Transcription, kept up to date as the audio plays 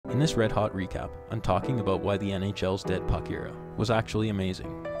this red-hot recap, I'm talking about why the NHL's dead puck era was actually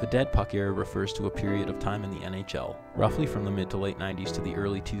amazing. The dead puck era refers to a period of time in the NHL, roughly from the mid to late 90s to the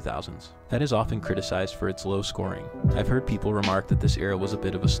early 2000s, that is often criticized for its low scoring. I've heard people remark that this era was a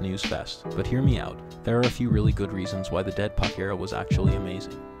bit of a snooze fest, but hear me out. There are a few really good reasons why the dead puck era was actually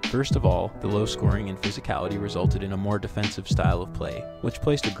amazing. First of all, the low scoring and physicality resulted in a more defensive style of play, which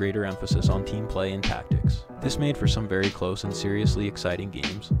placed a greater emphasis on team play and tactics. This made for some very close and seriously exciting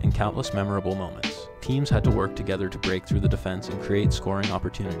games, and countless memorable moments. Teams had to work together to break through the defense and create scoring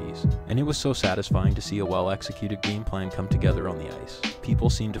opportunities, and it was so satisfying to see a well-executed game plan come together on the ice. People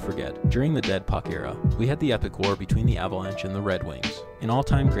seem to forget, during the dead puck era, we had the epic war between the Avalanche and the Red Wings, an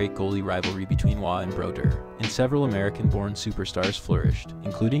all-time great goalie rivalry between Waugh and Brodeur, and several American-born superstars flourished,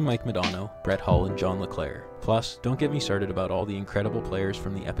 including Mike Modano, Brett Hull, and John LeClair. Plus, don't get me started about all the incredible players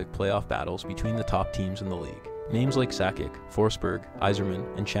from the epic playoff battles between the top teams in the league. Names like Sakic, Forsberg, Yzerman,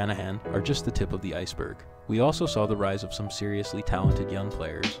 and Shanahan are just the tip of the iceberg. We also saw the rise of some seriously talented young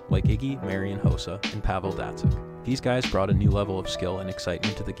players like Iggy, Marian Hossa, and Pavel Datsyuk. These guys brought a new level of skill and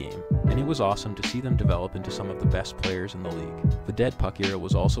excitement to the game, and it was awesome to see them develop into some of the best players in the league. The dead puck era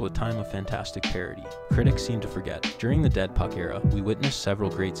was also a time of fantastic parity. Critics seem to forget, during the dead puck era, we witnessed several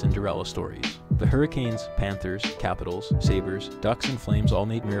great Cinderella stories. The Hurricanes, Panthers, Capitals, Sabres, Ducks, and Flames all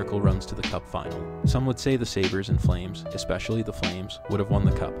made miracle runs to the Cup final. Some would say the Sabres and Flames, especially the Flames, would have won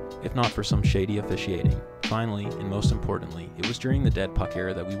the Cup, if not for some shady officiating. Finally, and most importantly, it was during the dead puck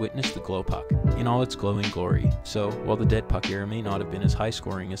era that we witnessed the glow puck, in all its glowing glory. So, while the dead puck era may not have been as high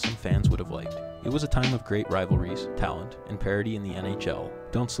scoring as some fans would have liked, it was a time of great rivalries, talent, and parity in the NHL.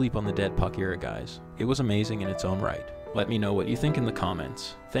 Don't sleep on the dead puck era, guys. It was amazing in its own right. Let me know what you think in the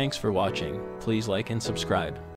comments. Thanks for watching. Please like and subscribe.